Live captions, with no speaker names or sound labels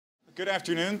Good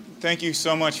afternoon. Thank you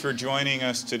so much for joining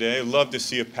us today. Love to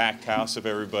see a packed house of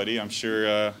everybody. I'm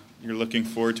sure you're looking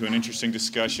forward to an interesting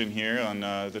discussion here on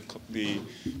the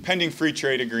pending free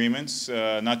trade agreements,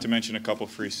 not to mention a couple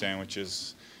free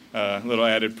sandwiches. A little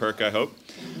added perk, I hope.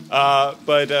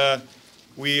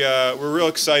 We're real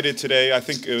excited today. I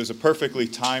think it was a perfectly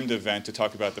timed event to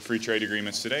talk about the free trade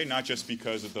agreements today, not just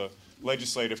because of the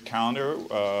legislative calendar,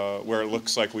 where it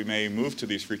looks like we may move to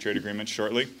these free trade agreements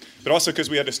shortly, but also because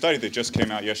we had a study that just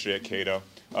came out yesterday at Cato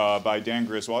by Dan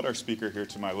Griswold, our speaker here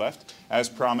to my left. As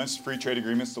promised, free trade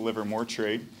agreements deliver more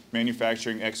trade.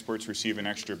 Manufacturing exports receive an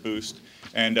extra boost.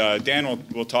 And Dan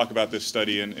will talk about this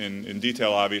study in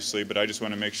detail, obviously, but I just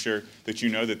want to make sure that you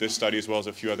know that this study, as well as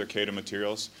a few other Cato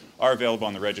materials, are available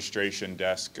on the registration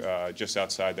desk just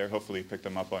outside there. Hopefully you picked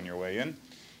them up on your way in.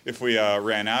 If we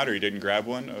ran out or you didn't grab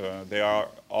one, they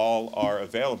all are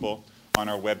available on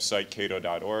our website,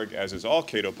 cato.org, as is all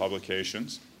Cato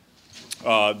publications.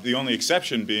 The only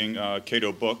exception being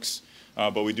Cato books,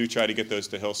 but we do try to get those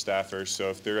to Hill staffers. So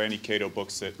if there are any Cato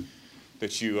books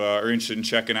that you are interested in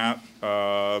checking out,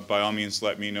 by all means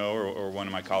let me know, or one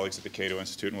of my colleagues at the Cato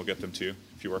Institute, and we'll get them to you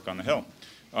if you work on the Hill.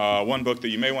 One book that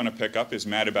you may want to pick up is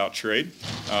Mad About Trade,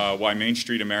 Why Main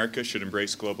Street America Should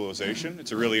Embrace Globalization.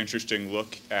 It's a really interesting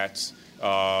look at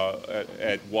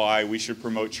why we should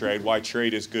promote trade, why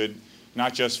trade is good,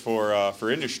 not just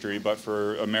for industry, but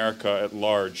for America at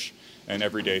large and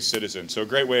everyday citizens. So a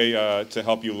great way to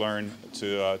help you learn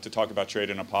to talk about trade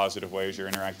in a positive way as you're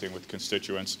interacting with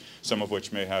constituents, some of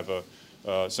which may have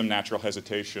some natural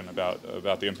hesitation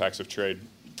about the impacts of trade.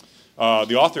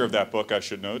 The author of that book, I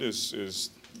should note, is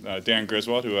Dan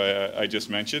Griswold, who I just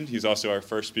mentioned. He's also our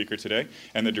first speaker today,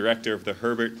 and the director of the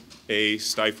Herbert A.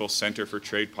 Stifel Center for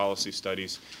Trade Policy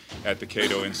Studies at the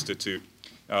Cato Institute.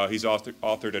 He's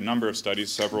authored a number of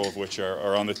studies, several of which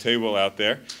are on the table out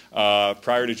there.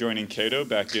 Prior to joining Cato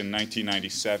back in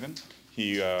 1997,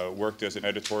 he worked as an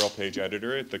editorial page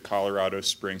editor at the Colorado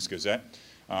Springs Gazette.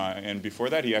 And before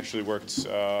that, he actually worked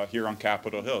here on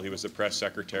Capitol Hill. He was the press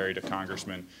secretary to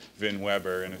Congressman Vin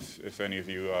Weber. And if any of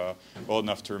you are old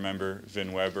enough to remember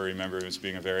Vin Weber, remember him as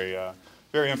being a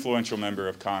very influential member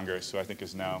of Congress, who I think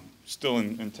is now still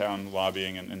in town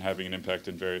lobbying and having an impact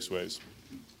in various ways.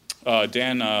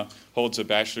 Dan holds a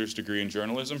bachelor's degree in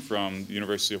journalism from the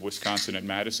University of Wisconsin at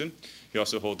Madison. He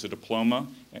also holds a diploma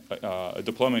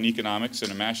in economics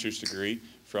and a master's degree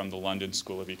from the London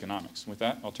School of Economics. With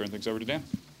that, I'll turn things over to Dan.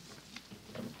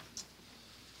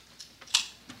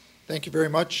 Thank you very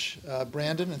much,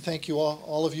 Brandon, and thank you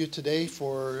all of you today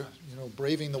for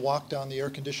braving the walk down the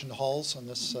air-conditioned halls on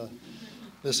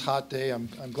this hot day. I'm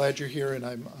glad you're here, and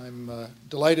I'm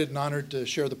delighted and honored to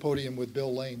share the podium with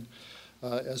Bill Lane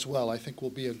as well. I think will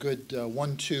be a good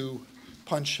 1-2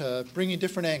 punch, bringing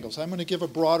different angles. I'm going to give a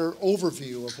broader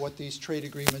overview of what these trade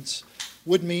agreements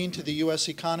would mean to the U.S.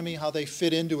 economy, how they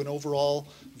fit into an overall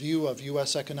view of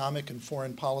U.S. economic and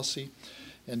foreign policy.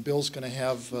 And Bill's going to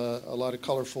have a lot of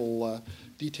colorful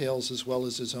details as well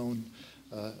as his own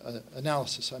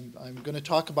analysis. I'm going to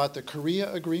talk about the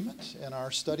Korea Agreement and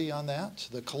our study on that,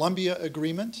 the Colombia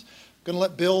Agreement. I'm going to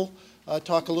let Bill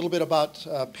talk a little bit about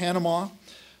Panama,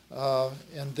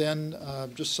 and then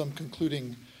just some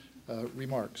concluding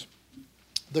remarks.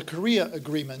 The Korea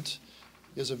Agreement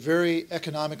is a very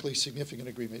economically significant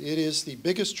agreement. It is the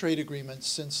biggest trade agreement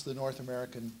since the North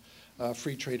American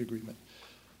Free Trade Agreement.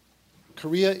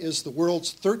 Korea is the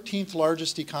world's 13th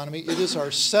largest economy. It is our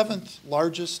 7th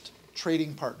largest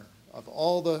trading partner of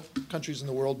all the countries in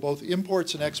the world, both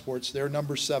imports and exports. They're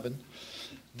number 7.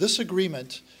 This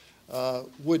agreement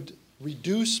would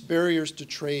reduce barriers to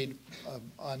trade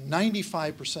on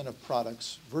 95% of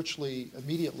products virtually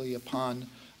immediately upon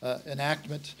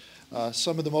enactment.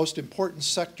 Some of the most important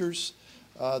sectors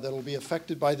that will be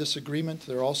affected by this agreement.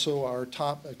 They're also our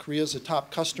top, Korea's a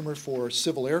top customer for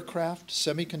civil aircraft,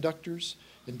 semiconductors,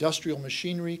 industrial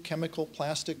machinery, chemical,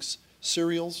 plastics,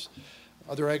 cereals,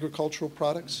 other agricultural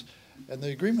products. And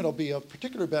the agreement will be of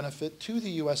particular benefit to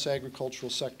the U.S. agricultural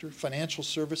sector, financial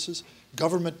services,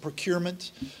 government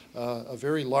procurement, a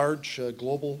very large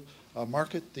global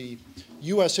market. The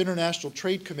U.S. International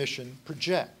Trade Commission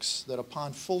projects that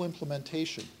upon full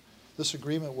implementation, this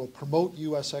agreement will promote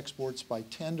U.S. exports by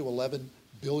 $10 to $11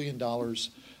 billion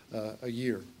a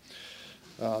year.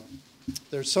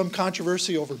 There's some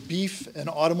controversy over beef and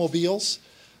automobiles.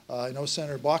 I know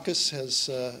Senator Baucus has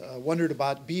wondered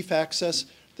about beef access.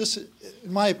 This,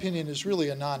 in my opinion, is really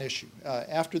a non-issue.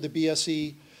 After the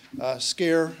BSE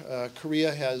scare,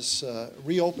 Korea has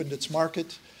reopened its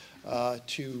market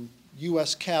to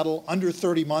U.S. cattle under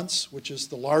 30 months, which is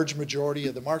the large majority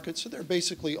of the market. So they're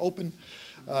basically open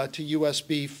to U.S.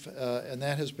 beef, and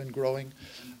that has been growing.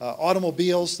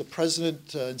 Automobiles, the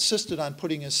president insisted on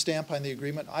putting his stamp on the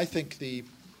agreement. I think the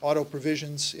auto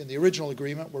provisions in the original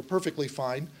agreement were perfectly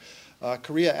fine.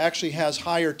 Korea actually has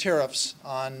higher tariffs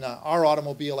on our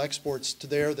automobile exports to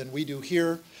there than we do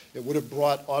here. It would have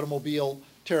brought automobile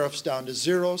tariffs down to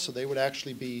zero, so they would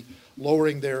actually be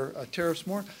lowering their tariffs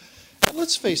more. And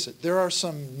let's face it, there are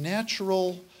some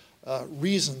natural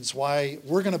reasons why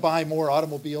we're going to buy more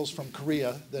automobiles from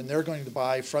Korea than they're going to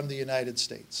buy from the United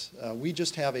States. We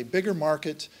just have a bigger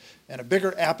market and a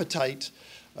bigger appetite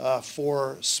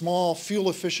for small,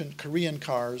 fuel-efficient Korean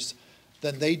cars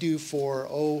than they do for,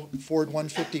 Ford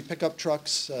 150 pickup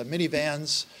trucks,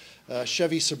 minivans,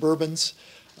 Chevy Suburbans.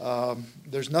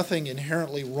 There's nothing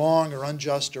inherently wrong or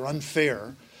unjust or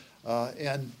unfair.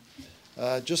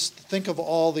 Just think of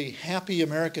all the happy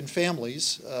American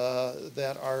families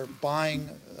that are buying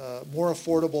more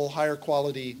affordable, higher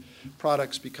quality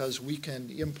products because we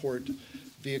can import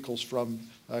vehicles from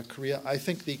Korea. I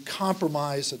think the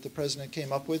compromise that the president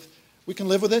came up with, we can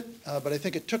live with it, but I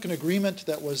think it took an agreement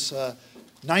that was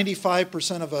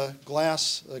 95% of a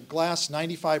glass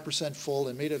 95% full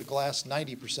and made it a glass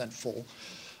 90% full.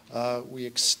 We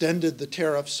extended the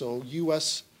tariff so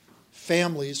U.S.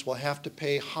 families will have to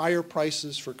pay higher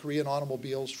prices for Korean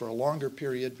automobiles for a longer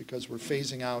period because we're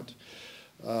phasing out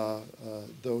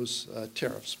those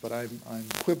tariffs. But I'm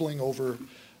quibbling over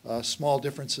small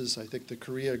differences. I think the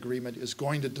Korea agreement is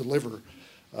going to deliver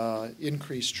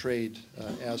increased trade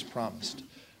as promised.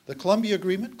 The Colombia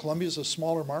agreement, Colombia is a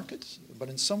smaller market, but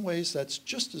in some ways that's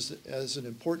just as an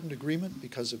important agreement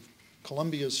because of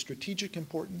Colombia's strategic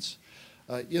importance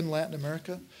in Latin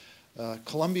America.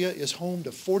 Colombia is home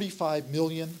to 45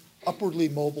 million upwardly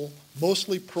mobile,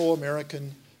 mostly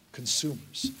pro-American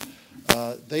consumers.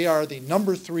 They are the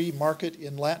number 3 market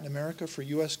in Latin America for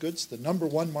U.S. goods, the number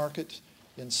 1 market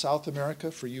in South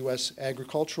America for U.S.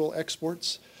 agricultural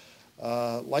exports.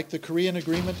 Like the Korean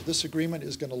agreement, this agreement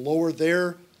is going to lower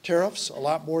their tariffs a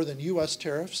lot more than U.S.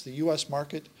 tariffs. The U.S.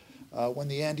 market, when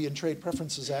the Andean Trade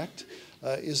Preferences Act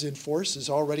is in force, is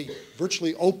already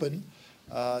virtually open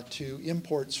to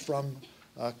imports from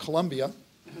Colombia.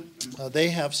 They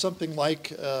have something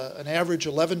like an average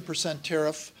 11%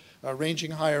 tariff,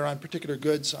 ranging higher on particular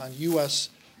goods on U.S.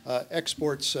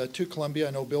 exports to Colombia.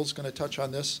 I know Bill's going to touch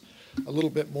on this a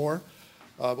little bit more.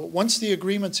 But once the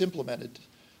agreement's implemented,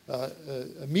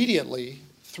 immediately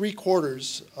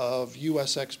 3/4 of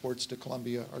U.S. exports to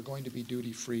Colombia are going to be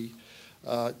duty-free.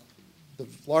 The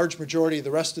large majority of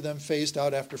the rest of them phased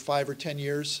out after 5 or 10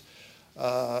 years.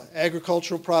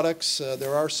 Agricultural products,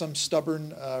 there are some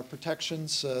stubborn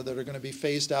protections that are going to be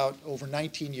phased out over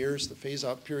 19 years. The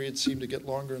phase-out periods seem to get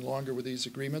longer and longer with these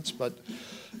agreements, but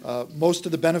most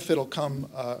of the benefit will come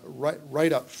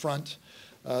right up front.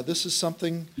 This is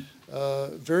something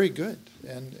very good,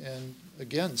 and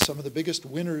again, some of the biggest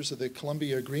winners of the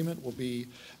Colombia agreement will be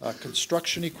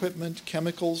construction equipment,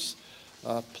 chemicals,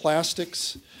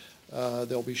 plastics.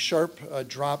 There'll be sharp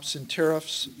drops in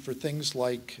tariffs for things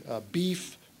like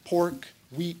beef, pork,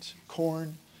 wheat,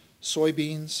 corn,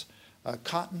 soybeans,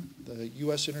 cotton. The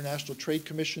U.S. International Trade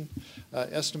Commission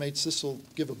estimates this will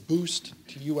give a boost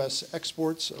to U.S.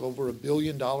 exports of over $1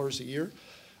 billion a year.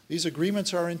 These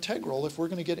agreements are integral if we're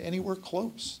going to get anywhere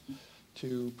close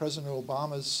to President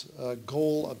Obama's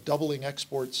goal of doubling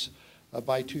exports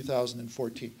by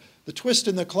 2014. The twist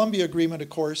in the Colombia agreement, of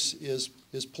course, is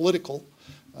political.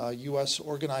 U.S.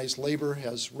 organized labor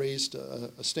has raised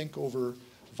a stink over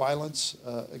violence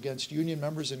against union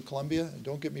members in Colombia. And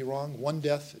don't get me wrong, one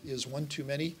death is one too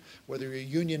many, whether you're a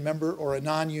union member or a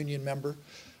non-union member.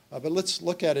 But let's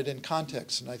look at it in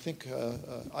context. And I think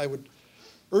I would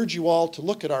urge you all to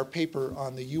look at our paper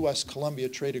on the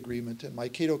U.S.-Colombia trade agreement. And my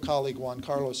Cato colleague, Juan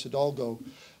Carlos Hidalgo,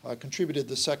 contributed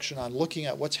the section on looking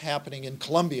at what's happening in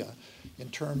Colombia in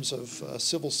terms of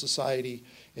civil society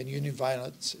and union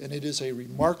violence. And it is a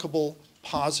remarkable,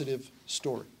 positive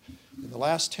story. In the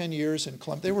last 10 years in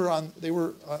Colombia, they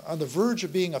were on the verge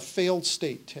of being a failed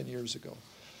state 10 years ago.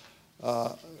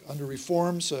 Under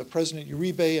reforms, President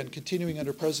Uribe and continuing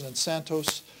under President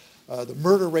Santos, the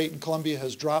murder rate in Colombia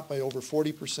has dropped by over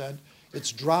 40%.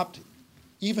 It's dropped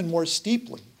even more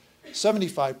steeply,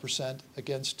 75%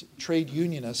 against trade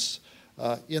unionists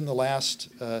in the last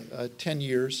 10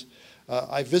 years.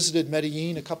 I visited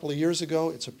Medellin a couple of years ago.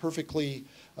 It's a perfectly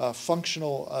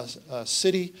functional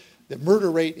city. The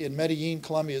murder rate in Medellin,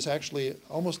 Colombia, is actually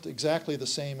almost exactly the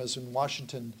same as in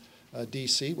Washington,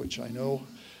 D.C., which I know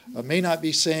may not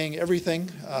be saying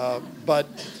everything, but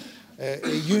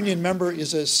a union member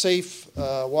is as safe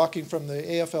walking from the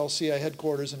AFL-CIO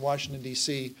headquarters in Washington,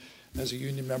 D.C. as a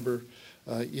union member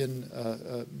in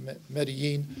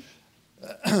Medellin.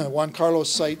 Juan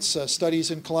Carlos cites studies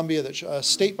in Colombia that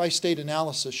state-by-state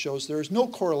analysis shows there is no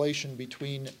correlation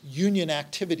between union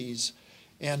activities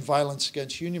and violence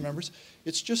against union members.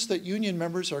 It's just that union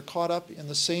members are caught up in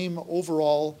the same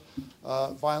overall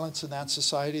violence in that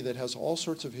society that has all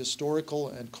sorts of historical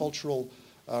and cultural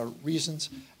reasons.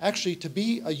 Actually, to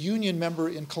be a union member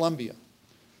in Colombia,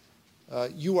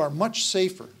 you are much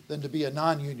safer than to be a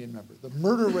non-union member. The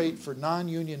murder rate for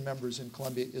non-union members in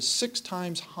Colombia is 6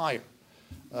 times higher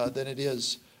than it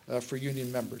is for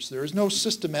union members. There is no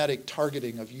systematic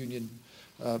targeting of union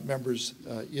members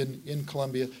in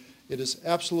Colombia. It is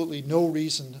absolutely no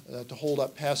reason to hold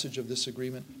up passage of this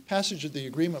agreement. Passage of the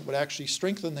agreement would actually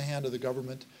strengthen the hand of the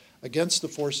government against the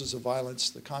forces of violence,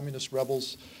 the communist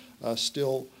rebels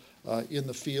still in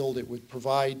the field. It would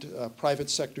provide private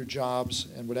sector jobs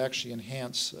and would actually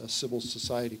enhance civil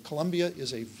society. Colombia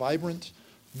is a vibrant,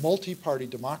 multi-party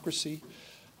democracy.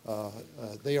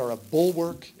 They are a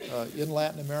bulwark in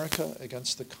Latin America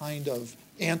against the kind of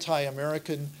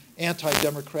anti-American,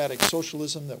 anti-democratic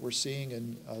socialism that we're seeing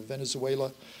in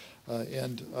Venezuela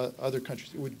and other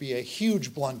countries. It would be a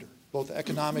huge blunder, both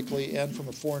economically and from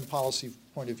a foreign policy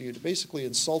point of view, to basically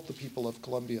insult the people of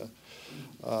Colombia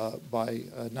by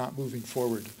not moving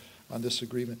forward on this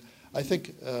agreement. I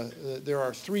think there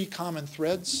are 3 common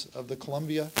threads of the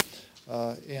Colombia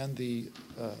and the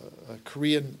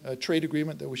Korean trade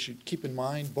agreement that we should keep in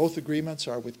mind. Both agreements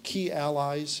are with key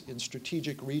allies in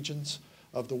strategic regions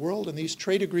of the world, and these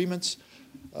trade agreements,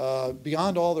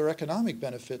 beyond all their economic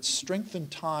benefits, strengthen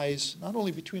ties not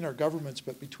only between our governments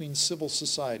but between civil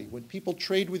society. When people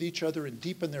trade with each other and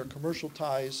deepen their commercial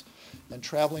ties and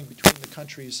traveling between the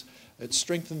countries, it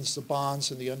strengthens the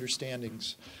bonds and the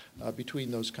understandings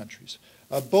between those countries.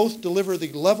 Both deliver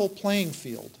the level playing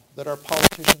field that our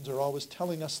politicians are always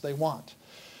telling us they want.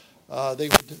 They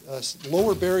would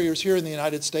lower barriers here in the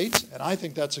United States, and I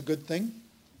think that's a good thing,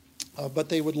 but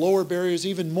they would lower barriers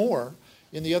even more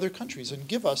in the other countries and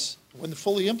give us, when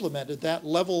fully implemented, that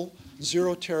level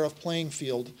zero tariff playing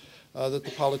field that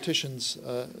the politicians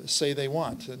say they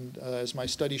want. And as my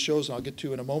study shows, and I'll get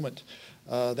to in a moment,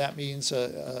 that means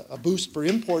a boost for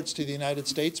imports to the United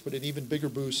States, but an even bigger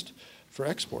boost for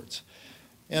exports.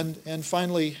 And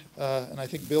finally, and I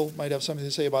think Bill might have something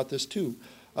to say about this too,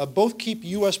 both keep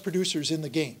U.S. producers in the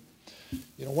game.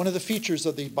 You know, one of the features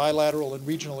of the bilateral and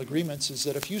regional agreements is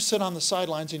that if you sit on the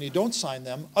sidelines and you don't sign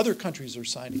them, other countries are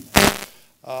signing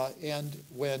them. And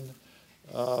when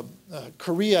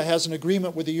Korea has an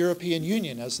agreement with the European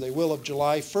Union, as they will of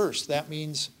July 1st, that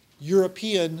means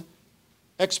European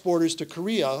exporters to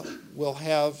Korea will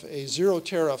have a zero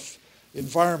tariff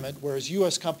environment, whereas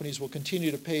U.S. companies will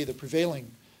continue to pay the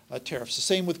prevailing tariffs. The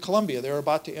same with Colombia. They're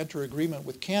about to enter agreement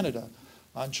with Canada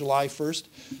on July 1st.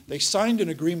 They signed an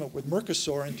agreement with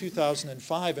Mercosur in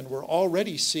 2005, and we're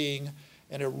already seeing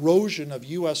an erosion of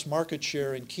U.S. market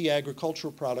share in key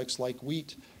agricultural products like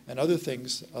wheat and other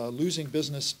things, losing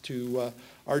business to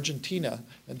Argentina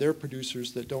and their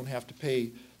producers that don't have to pay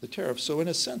the tariffs. So in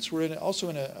a sense, we're also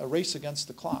in a race against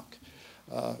the clock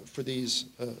for these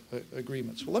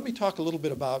agreements. Well, let me talk a little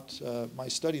bit about my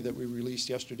study that we released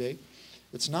yesterday.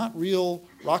 It's not real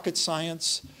rocket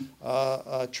science,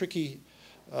 tricky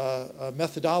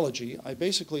methodology. I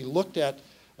basically looked at,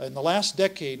 in the last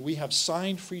decade, we have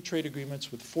signed free trade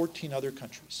agreements with 14 other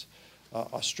countries: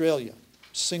 Australia,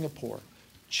 Singapore,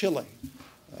 Chile,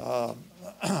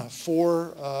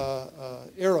 4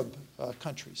 Arab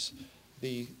countries,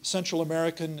 the Central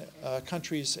American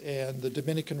countries, and the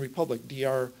Dominican Republic,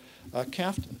 DR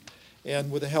CAFTA.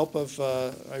 And with the help of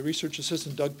my research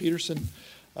assistant, Doug Peterson,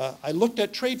 I looked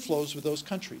at trade flows with those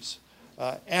countries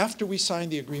after we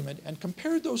signed the agreement and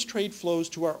compared those trade flows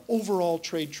to our overall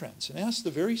trade trends and asked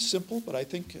the very simple but I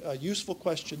think useful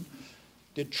question: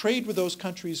 did trade with those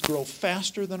countries grow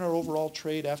faster than our overall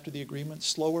trade after the agreement,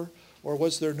 slower, or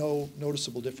was there no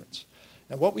noticeable difference?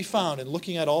 And what we found in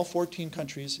looking at all 14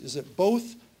 countries is that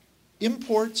both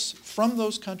imports from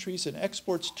those countries and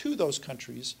exports to those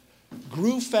countries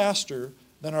grew faster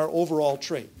than our overall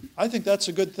trade. I think that's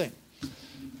a good thing.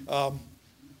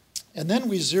 And then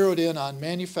we zeroed in on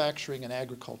manufacturing and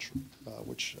agriculture,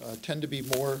 which tend to be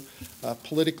more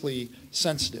politically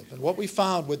sensitive. And what we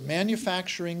found with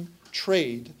manufacturing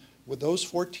trade with those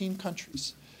 14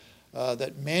 countries,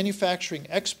 that manufacturing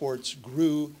exports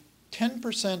grew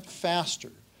 10%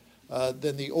 faster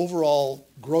than the overall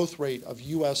growth rate of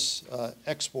U.S.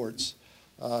 exports,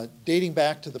 dating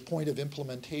back to the point of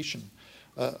implementation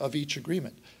of each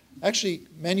agreement. Actually,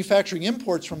 manufacturing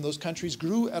imports from those countries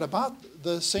grew at about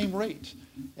the same rate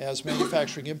as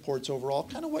manufacturing imports overall,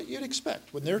 kind of what you'd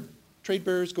expect. When they're trade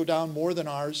barriers go down more than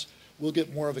ours, we'll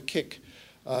get more of a kick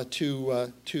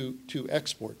to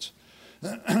exports.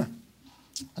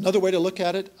 Another way to look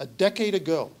at it, a decade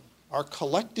ago, our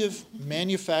collective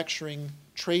manufacturing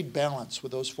trade balance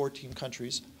with those 14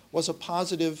 countries was a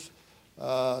positive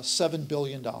 $7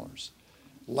 billion.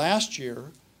 Last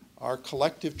year, our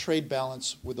collective trade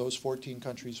balance with those 14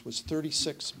 countries was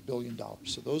 $36 billion.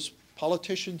 So those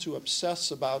politicians who obsess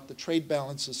about the trade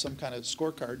balance as some kind of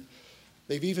scorecard,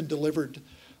 they've even delivered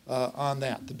on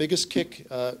that. The biggest kick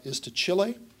is to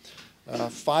Chile,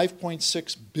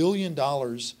 $5.6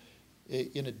 billion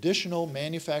in additional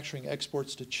manufacturing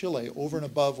exports to Chile over and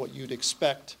above what you'd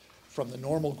expect from the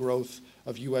normal growth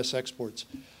of U.S. exports.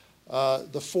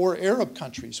 The 4 Arab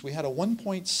countries, we had a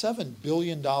 $1.7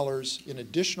 billion in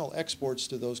additional exports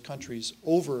to those countries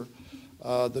over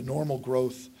the normal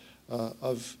growth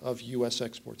of U.S.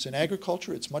 exports. In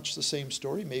agriculture, it's much the same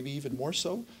story, maybe even more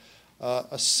so.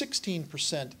 A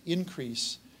 16%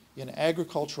 increase in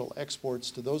agricultural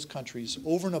exports to those countries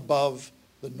over and above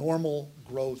the normal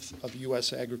growth of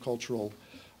U.S. agricultural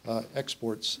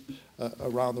exports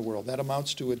around the world. That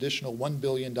amounts to additional $1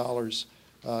 billion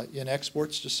in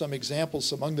exports. Just some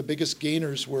examples, among the biggest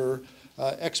gainers were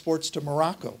exports to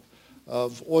Morocco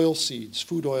of oil seeds,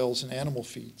 food oils, and animal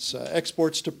feeds,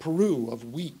 exports to Peru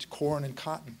of wheat, corn, and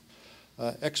cotton,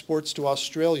 exports to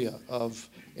Australia of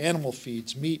animal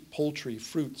feeds, meat, poultry,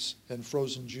 fruits, and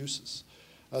frozen juices.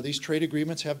 These trade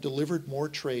agreements have delivered more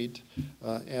trade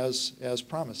as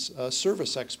promised.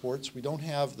 Service exports, we don't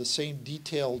have the same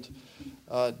detailed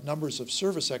numbers of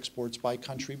service exports by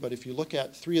country, but if you look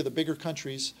at 3 of the bigger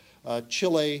countries,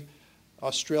 Chile,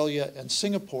 Australia, and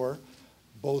Singapore,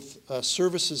 both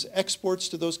services exports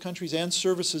to those countries and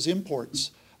services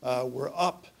imports were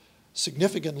up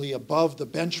significantly above the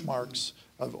benchmarks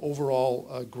of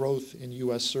overall growth in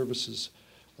U.S. services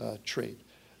trade.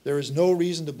 There is no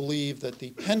reason to believe that the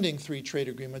pending 3 trade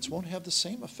agreements won't have the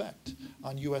same effect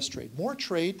on U.S. trade. More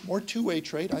trade, more two-way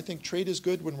trade. I think trade is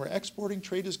good when we're exporting,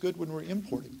 trade is good when we're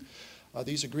importing.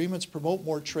 These agreements promote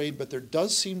more trade, but there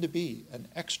does seem to be an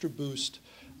extra boost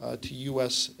to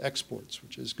U.S. exports,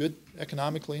 which is good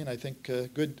economically and I think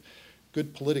good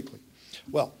politically.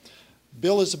 Well,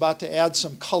 Bill is about to add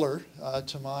some color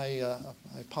to my,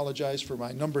 I apologize for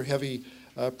my number-heavy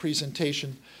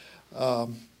presentation.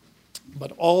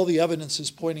 But all the evidence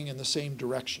is pointing in the same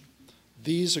direction.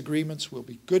 These agreements will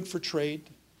be good for trade,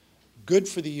 good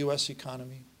for the U.S.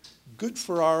 economy, good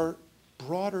for our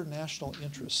broader national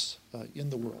interests in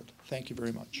the world. Thank you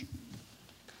very much.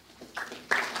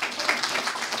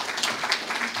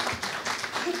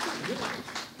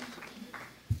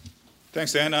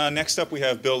 Thanks, Dan. Next up, we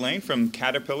have Bill Lane from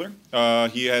Caterpillar.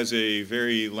 He has a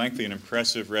very lengthy and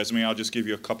impressive resume. I'll just give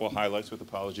you a couple of highlights with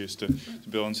apologies to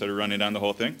Bill instead of running down the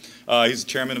whole thing. He's the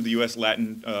chairman of the U.S.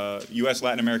 Latin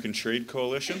American Trade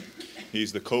Coalition.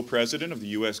 He's the co-president of the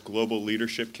U.S. Global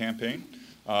Leadership Campaign.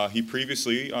 He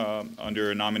previously,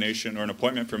 under a nomination or an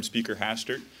appointment from Speaker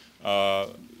Hastert,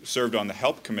 served on the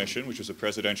HELP Commission, which is a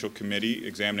presidential committee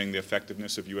examining the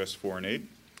effectiveness of U.S. foreign aid.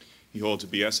 He holds a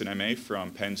BS and MA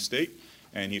from Penn State,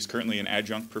 and he's currently an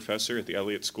adjunct professor at the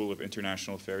Elliott School of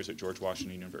International Affairs at George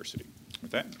Washington University.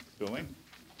 With that, Bill Lane.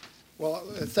 Well,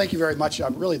 thank you very much.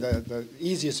 Really the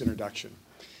easiest introduction.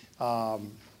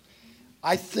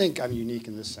 I think I'm unique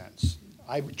in this sense.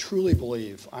 I truly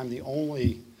believe I'm the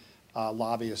only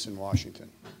lobbyist in Washington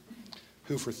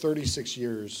who for 36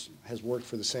 years has worked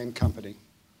for the same company,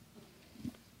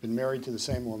 been married to the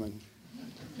same woman,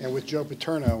 and with Joe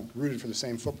Paterno, rooted for the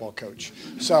same football coach.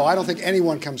 So I don't think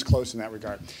anyone comes close in that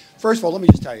regard. First of all, let me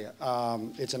just tell you,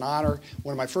 it's an honor.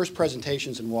 One of my first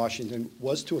presentations in Washington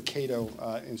was to a Cato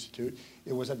Institute.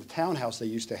 It was at the townhouse they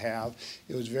used to have.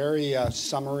 It was very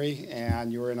summery,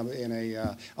 and you were in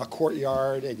a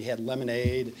courtyard, and you had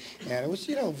lemonade, and it was,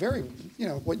 very,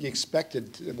 what you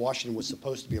expected Washington was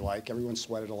supposed to be like. Everyone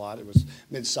sweated a lot. It was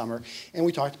midsummer, and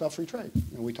we talked about free trade,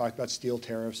 and we talked about steel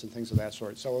tariffs and things of that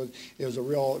sort. So it was a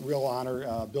real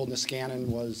honor. Bill Niskanen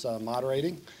was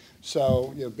moderating.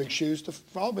 So, big shoes to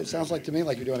follow, but it sounds like to me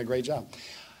like you're doing a great job.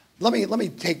 Let me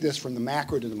take this from the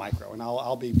macro to the micro, and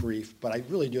I'll be brief, but I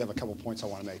really do have a couple points I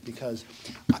want to make because,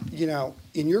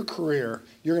 in your career,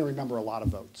 you're going to remember a lot of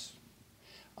votes.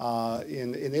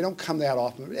 And they don't come that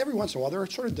often. But every once in a while, there are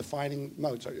sort of defining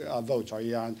votes. Are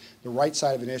you on the right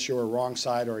side of an issue or wrong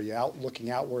side? Or are you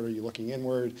looking outward? Or are you looking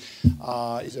inward?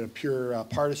 Is it a pure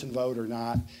partisan vote or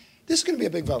not? This is going to be a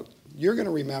big vote. You're going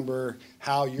to remember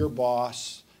how your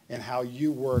boss and how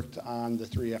you worked on the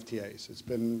 3 FTAs. It's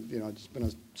been, it's been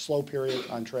a slow period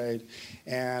on trade,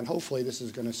 and hopefully this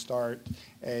is going to start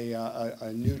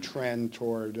a new trend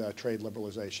toward trade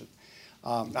liberalization.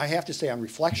 I have to say on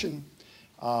reflection,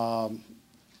 and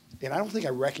I don't think I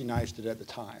recognized it at the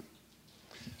time,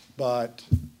 but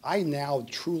I now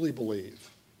truly believe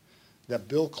that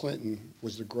Bill Clinton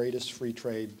was the greatest free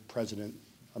trade president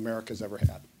America's ever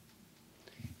had.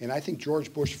 And I think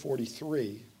George Bush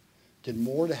 43 did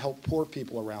more to help poor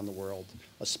people around the world,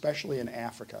 especially in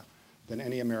Africa, than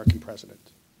any American president.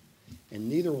 And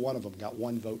neither one of them got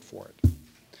one vote for it.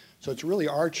 So it's really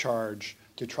our charge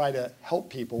to try to help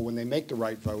people when they make the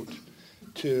right vote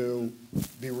to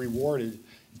be rewarded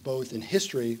both in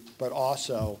history but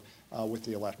also with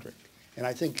the electorate. And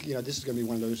I think this is going to be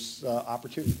one of those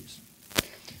opportunities.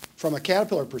 From a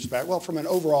Caterpillar perspective, well, from an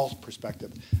overall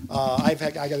perspective,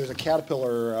 there's a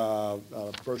Caterpillar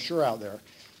brochure out there,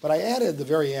 but I added at the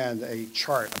very end a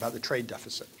chart about the trade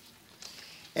deficit.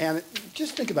 And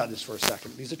just think about this for a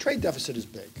second, because the trade deficit is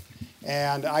big.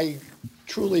 And I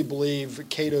truly believe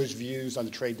Cato's views on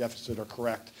the trade deficit are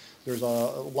correct. There's a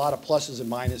lot of pluses and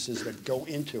minuses that go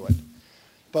into it.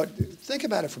 But think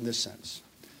about it from this sense.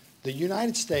 The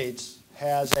United States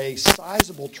has a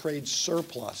sizable trade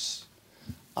surplus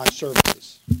on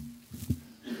services.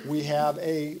 We have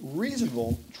a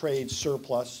reasonable trade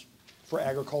surplus for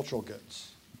agricultural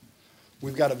goods.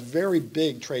 We've got a very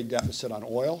big trade deficit on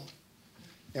oil,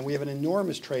 and we have an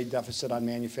enormous trade deficit on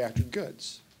manufactured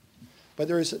goods. But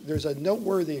there's a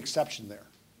noteworthy exception there.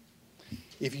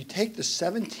 If you take the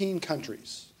 17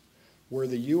 countries where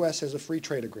the U.S. has a free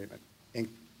trade agreement and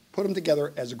put them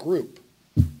together as a group,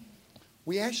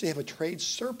 we actually have a trade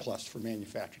surplus for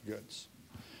manufactured goods.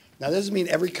 Now, that doesn't mean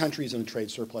every country is in a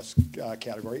trade surplus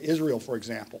category. Israel, for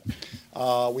example,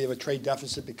 we have a trade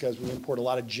deficit because we import a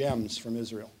lot of gems from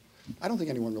Israel. I don't think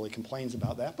anyone really complains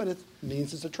about that, but it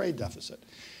means it's a trade deficit.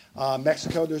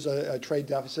 Mexico, there's a trade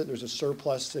deficit. There's a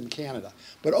surplus in Canada.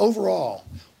 But overall,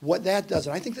 what that does,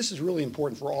 and I think this is really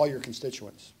important for all your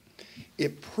constituents,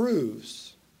 it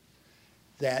proves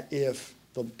that if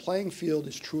the playing field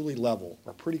is truly level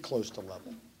or pretty close to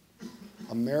level,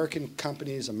 American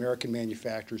companies, American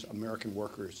manufacturers, American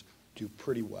workers do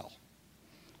pretty well.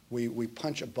 We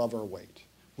punch above our weight.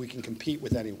 We can compete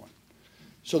with anyone.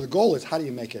 So the goal is how do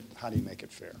you make it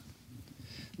fair?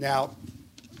 Now,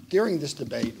 during this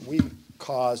debate, we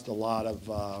caused a lot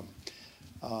of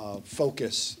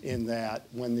focus in that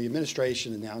when the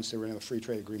administration announced they were going to have a free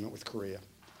trade agreement with Korea,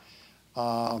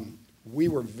 we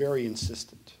were very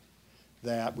insistent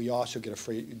that we also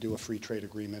do a free trade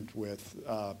agreement with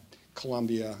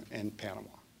Colombia and Panama.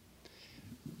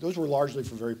 Those were largely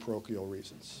for very parochial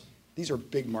reasons. These are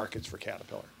big markets for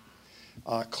Caterpillar.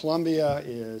 Colombia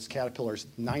is Caterpillar's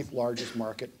 9th largest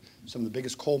market. Some of the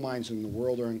biggest coal mines in the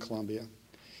world are in Colombia.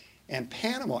 And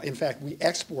Panama, in fact, we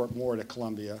export more to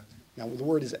Colombia. Now, the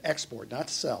word is export, not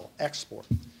sell, export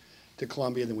to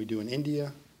Colombia than we do in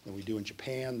India, than we do in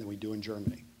Japan, than we do in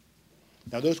Germany.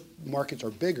 Now, those markets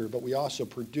are bigger, but we also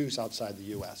produce outside the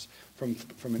U.S. From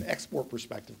an export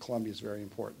perspective, Colombia is very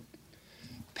important.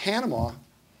 Panama,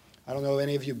 I don't know if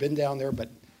any of you have been down there, but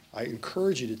I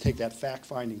encourage you to take that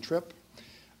fact-finding trip.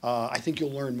 I think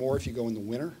you'll learn more if you go in the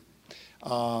winter.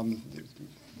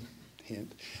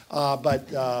 Hint. But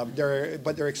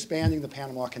they're expanding the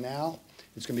Panama Canal.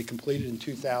 It's going to be completed in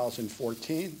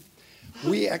 2014.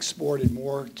 We exported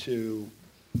more to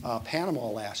Panama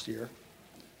last year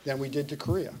than we did to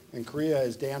Korea. And Korea,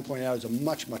 as Dan pointed out, is a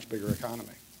much, much bigger economy.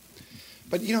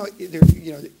 But,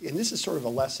 and this is sort of a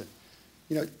lesson.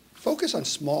 Focus on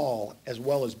small as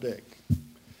well as big.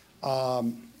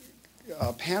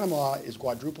 Panama is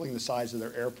quadrupling the size of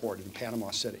their airport in Panama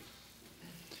City.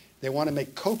 They want to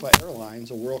make Copa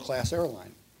Airlines a world-class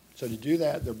airline. So to do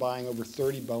that, they're buying over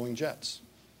 30 Boeing jets.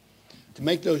 To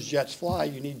make those jets fly,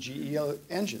 you need GE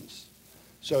engines.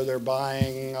 So they're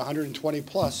buying 120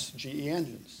 plus GE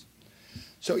engines.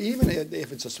 So even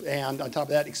if it's and on top of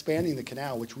that, expanding the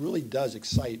canal, which really does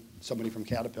excite somebody from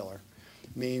Caterpillar,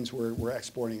 means we're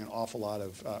exporting an awful lot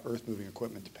of earth-moving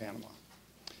equipment to Panama.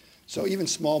 So even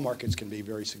small markets can be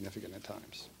very significant at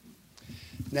times.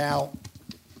 Now,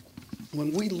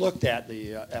 when we looked at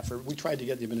the effort, we tried to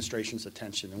get the administration's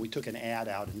attention, and we took an ad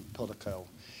out in Politico,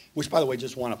 which, by the way,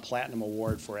 just won a Platinum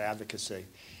Award for advocacy.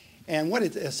 And what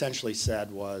it essentially said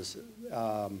was,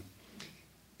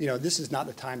 this is not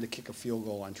the time to kick a field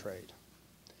goal on trade.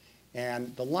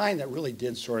 And the line that really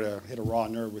did sort of hit a raw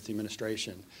nerve with the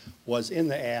administration was in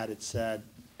the ad, it said,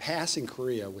 passing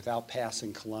Korea without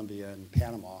passing Colombia and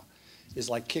Panama is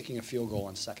like kicking a field goal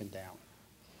on second down.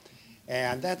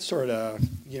 And that sort of,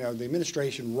 the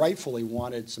administration rightfully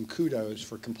wanted some kudos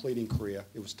for completing Korea.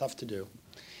 It was tough to do.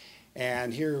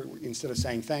 And here, instead of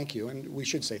saying thank you, and we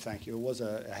should say thank you, it was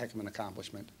a heck of an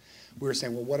accomplishment, we were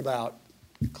saying, well, what about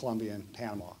Colombia and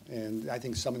Panama. And I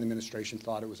think some in the administration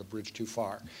thought it was a bridge too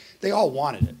far. They all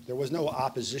wanted it. There was no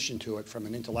opposition to it from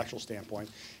an intellectual standpoint.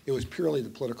 It was purely the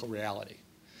political reality.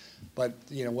 But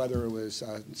whether it was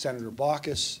Senator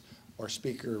Baucus or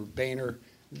Speaker Boehner,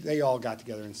 they all got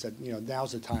together and said,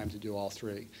 now's the time to do all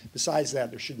three. Besides that,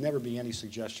 there should never be any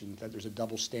suggestion that there's a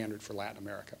double standard for Latin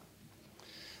America.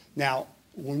 Now,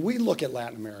 when we look at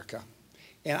Latin America,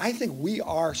 and I think we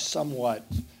are somewhat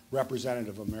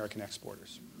representative of American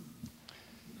exporters.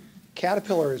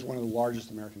 Caterpillar is one of the largest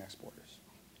American exporters.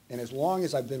 And as long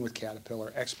as I've been with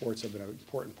Caterpillar, exports have been an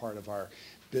important part of our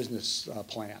business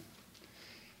plan.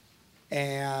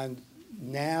 And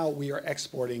now we are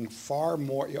exporting far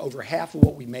more, over half of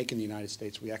what we make in the United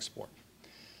States we export.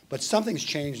 But something's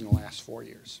changed in the last 4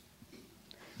 years.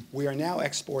 We are now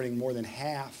exporting more than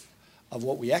half of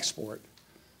what we export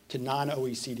to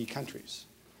non-OECD countries.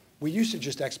 We used to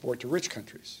just export to rich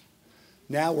countries.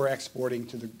 Now we're exporting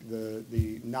to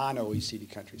the non-OECD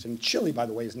countries. And Chile, by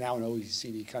the way, is now an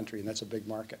OECD country, and that's a big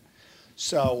market.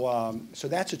 So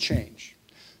that's a change.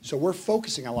 So we're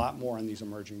focusing a lot more on these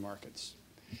emerging markets.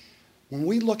 When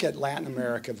we look at Latin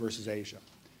America versus Asia,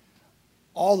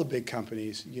 all the big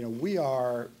companies, we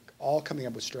are all coming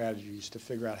up with strategies to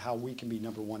figure out how we can be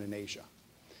number one in Asia.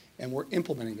 And we're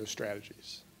implementing those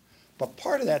strategies. But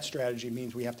part of that strategy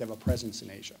means we have to have a presence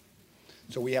in Asia.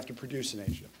 So we have to produce in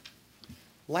Asia.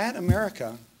 Latin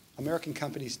America, American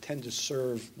companies tend to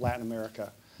serve Latin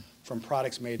America from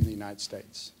products made in the United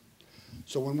States.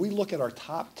 So when we look at our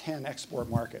top 10 export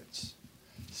markets,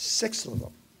 6 of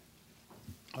them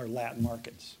are Latin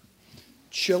markets.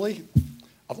 Chile,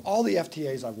 of all the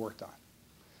FTAs I've worked on,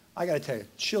 I got to tell you,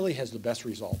 Chile has the best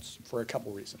results for a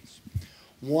couple reasons.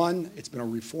 One, it's been a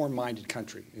reform-minded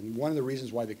country, and one of the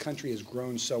reasons why the country has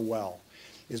grown so well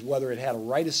is whether it had a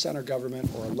right-of-center government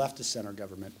or a left-of-center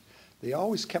government, they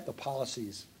always kept the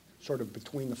policies sort of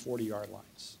between the 40-yard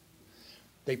lines.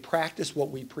 They practice what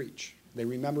we preach. They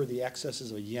remember the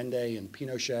excesses of Allende and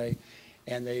Pinochet,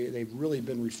 and they've really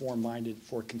been reform-minded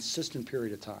for a consistent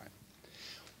period of time.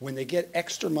 When they get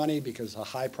extra money because of a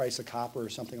high price of copper or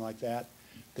something like that,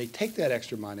 they take that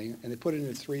extra money and they put it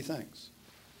into 3 things.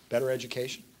 Better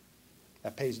education,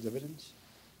 that pays dividends.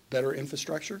 Better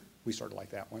infrastructure, we sort of like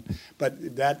that one,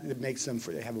 but that makes them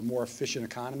have a more efficient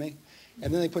economy.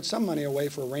 And then they put some money away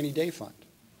for a rainy day fund.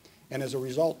 And as a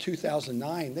result,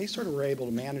 2009, they sort of were able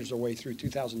to manage their way through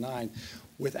 2009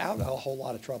 without a whole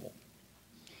lot of trouble.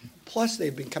 Plus,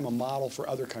 they've become a model for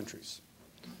other countries.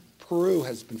 Peru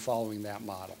has been following that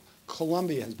model.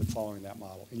 Colombia has been following that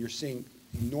model, and you're seeing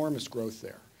enormous growth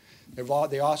there.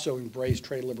 They also embrace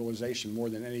trade liberalization more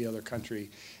than any other country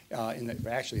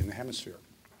actually in the hemisphere.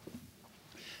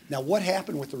 Now, what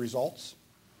happened with the results?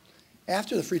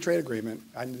 After the free trade agreement,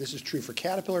 and this is true for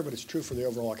Caterpillar, but it's true for the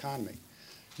overall economy,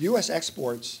 U.S.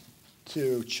 exports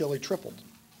to Chile tripled.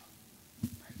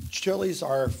 Chile's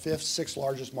our 5th, 6th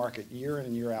largest market, year in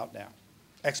and year out now,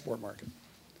 export market.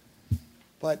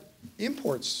 But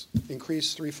imports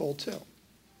increased threefold too.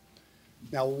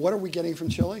 Now, what are we getting from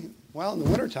Chile? Well, in the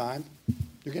wintertime,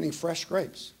 you're getting fresh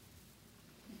grapes.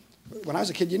 When I was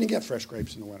a kid, you didn't get fresh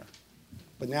grapes in the winter,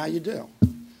 but now you do.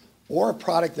 Or a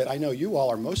product that I know you all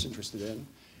are most interested in,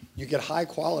 you get high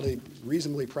quality,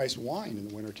 reasonably priced wine in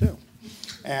the winter too.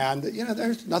 And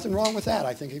there's nothing wrong with that.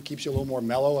 I think it keeps you a little more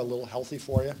mellow, a little healthy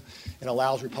for you. It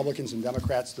allows Republicans and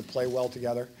Democrats to play well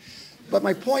together. But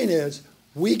my point is,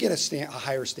 we get a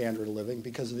higher standard of living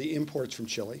because of the imports from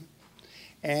Chile.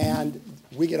 And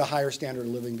we get a higher standard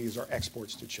of living because of our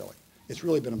exports to Chile. It's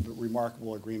really been a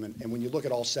remarkable agreement. And when you look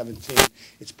at all 17,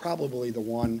 it's probably the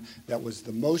one that was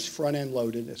the most front-end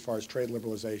loaded as far as trade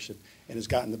liberalization and has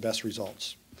gotten the best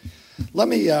results. Let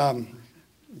me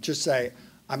just say,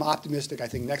 I'm optimistic. I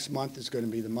think next month is going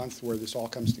to be the month where this all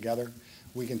comes together.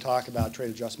 We can talk about trade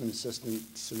adjustment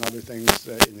assistance and other things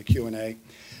in the Q&A.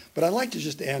 But I'd like to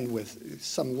just end with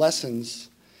some lessons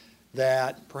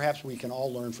that perhaps we can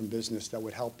all learn from business that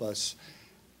would help us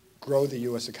grow the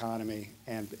U.S. economy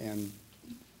and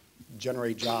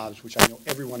generate jobs, which I know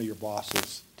every one of your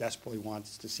bosses desperately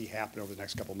wants to see happen over the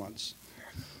next couple months.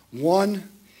 One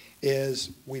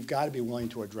is we've got to be willing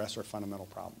to address our fundamental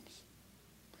problems,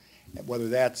 whether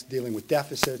that's dealing with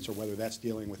deficits or whether that's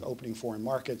dealing with opening foreign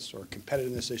markets or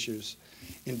competitiveness issues.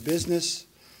 In business,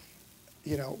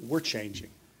 we're changing.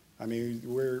 I mean,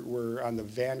 we're on the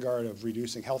vanguard of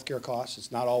reducing healthcare costs.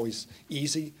 It's not always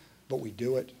easy, but we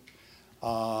do it.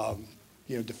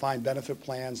 Defined benefit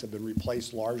plans have been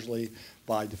replaced largely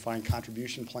by defined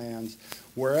contribution plans.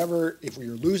 Wherever, if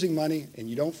you're losing money and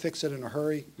you don't fix it in a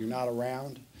hurry, you're not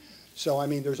around. So, I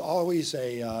mean, there's always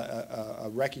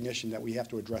a recognition that we have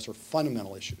to address our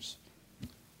fundamental issues.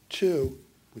 Two,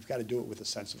 we've got to do it with a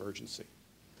sense of urgency.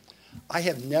 I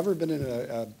have never been in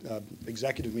an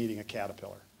executive meeting at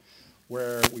Caterpillar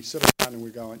where we sit around and we're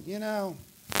going, you know,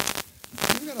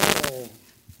 we've got a little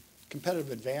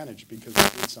competitive advantage because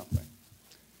we did something.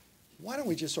 Why don't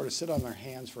we just sort of sit on our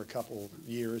hands for a couple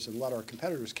years and let our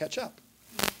competitors catch up?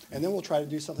 And then we'll try to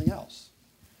do something else.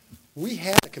 We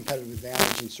had a competitive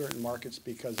advantage in certain markets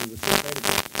because of the free trade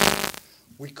agreement.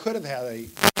 We could have had a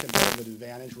competitive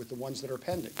advantage with the ones that are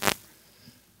pending.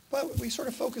 But we sort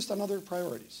of focused on other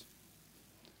priorities.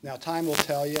 Now, time will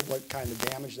tell you what kind of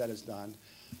damage that has done,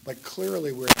 but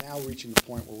clearly we're now reaching the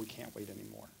point where we can't wait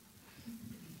anymore.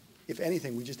 If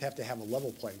anything, we just have to have a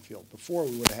level playing field. Before,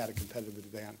 we would have had a competitive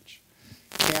advantage.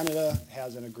 Canada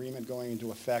has an agreement going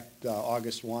into effect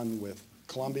August 1 with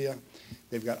Colombia.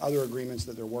 They've got other agreements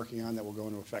that they're working on that will go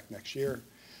into effect next year.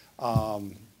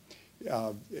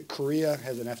 Korea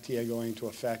has an FTA going into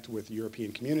effect with the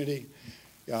European Community.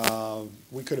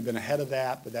 We could have been ahead of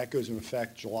that, but that goes into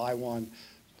effect July 1.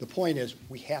 The point is,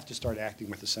 we have to start acting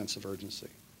with a sense of urgency.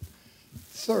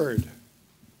 Third,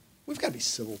 we've got to be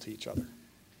civil to each other.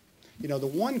 You know, the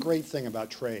one great thing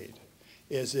about trade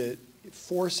is it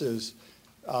forces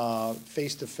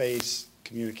face-to-face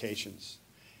communications.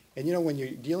 And you know, when you're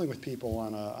dealing with people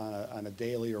on a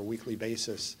daily or weekly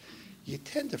basis, you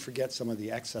tend to forget some of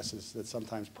the excesses that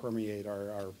sometimes permeate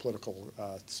our political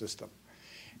system.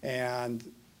 And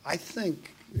I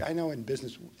think, I know in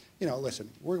business, you know, listen,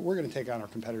 we're going to take on our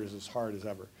competitors as hard as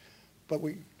ever. But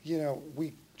we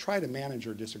try to manage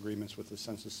our disagreements with a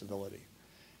sense of civility.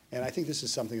 And I think this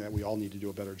is something that we all need to do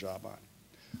a better job on.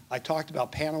 I talked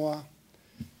about Panama.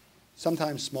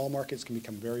 Sometimes small markets can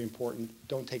become very important.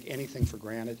 Don't take anything for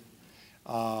granted.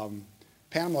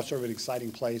 Panama is sort of an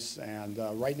exciting place, and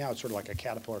right now it's sort of like a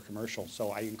Caterpillar commercial,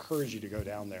 so I encourage you to go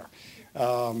down there.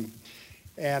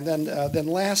 And then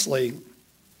lastly,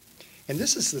 and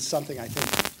this is something I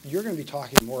think you're going to be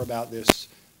talking more about this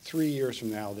 3 years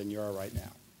from now than you are right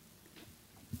now.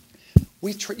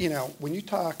 You know, when you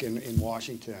talk in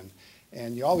Washington,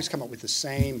 and you always come up with the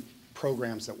same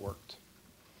programs that worked.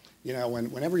 You know,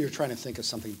 whenever you're trying to think of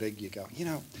something big, you go, you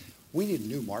know, we need a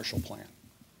new Marshall Plan.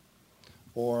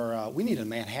 Or we need a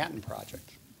Manhattan Project.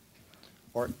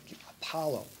 Or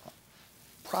Apollo.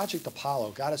 Project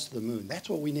Apollo got us to the moon. That's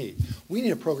what we need. We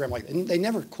need a program like that. And they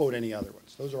never quote any other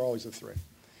ones. Those are always the three.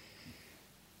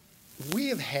 We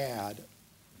have had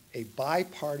a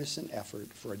bipartisan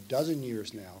effort for a dozen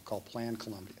years now called Plan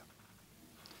Colombia.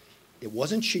 It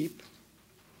wasn't cheap.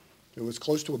 It was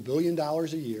close to $1 billion a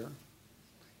year.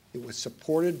 It was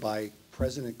supported by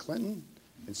President Clinton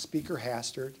and Speaker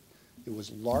Hastert. It was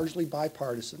largely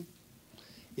bipartisan.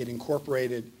 It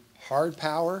incorporated hard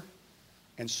power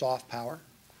and soft power.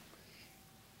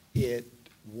 It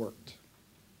worked.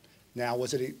 Now,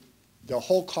 the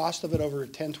whole cost of it over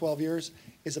 10, 12 years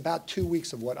is about 2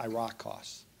 weeks of what Iraq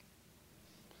costs.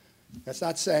 That's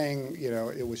not saying, you know,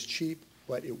 it was cheap,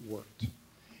 but it worked.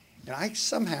 And I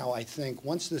think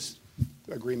once this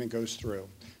agreement goes through,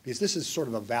 because this is sort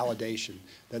of a validation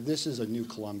that this is a new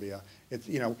Colombia.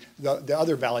 You know, the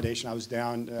other validation, I was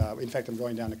down, in fact, I'm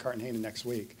going down to Cartagena next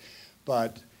week,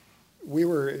 but we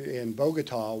were in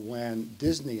Bogota when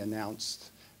Disney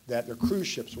announced that their cruise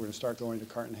ships were going to start going to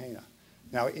Cartagena.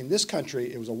 Now, in this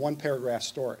country, it was a one-paragraph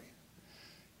story.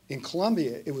 In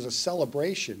Colombia, it was a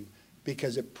celebration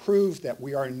because it proved that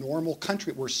we are a normal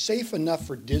country. We're safe enough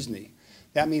for Disney.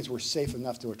 That means we're safe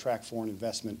enough to attract foreign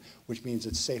investment, which means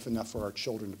it's safe enough for our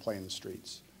children to play in the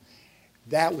streets.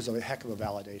 That was a heck of a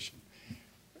validation.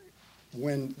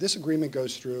 When this agreement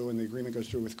goes through, and the agreement goes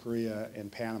through with Korea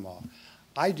and Panama,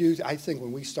 I think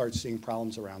when we start seeing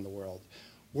problems around the world,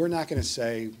 we're not going to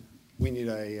say we need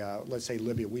let's say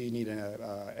Libya, we need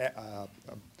a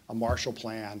Marshall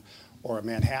Plan or a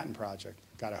Manhattan Project.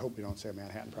 God, I hope we don't say a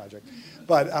Manhattan Project.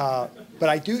 But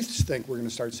I do think we're going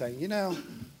to start saying, you know,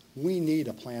 we need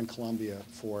a Plan Colombia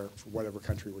for whatever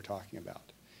country we're talking about.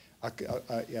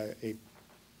 A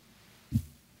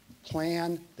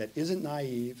plan that isn't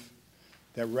naive,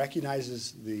 that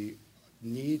recognizes the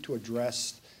need to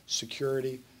address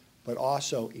security, but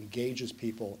also engages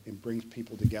people and brings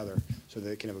people together so that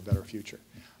they can have a better future.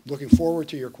 Looking forward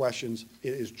to your questions.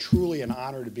 It is truly an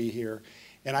honor to be here.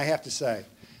 And I have to say,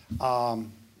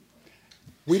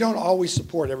 we don't always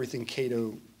support everything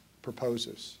Cato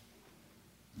proposes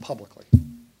publicly.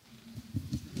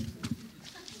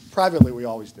 Privately, we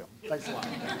always do. Thanks a lot.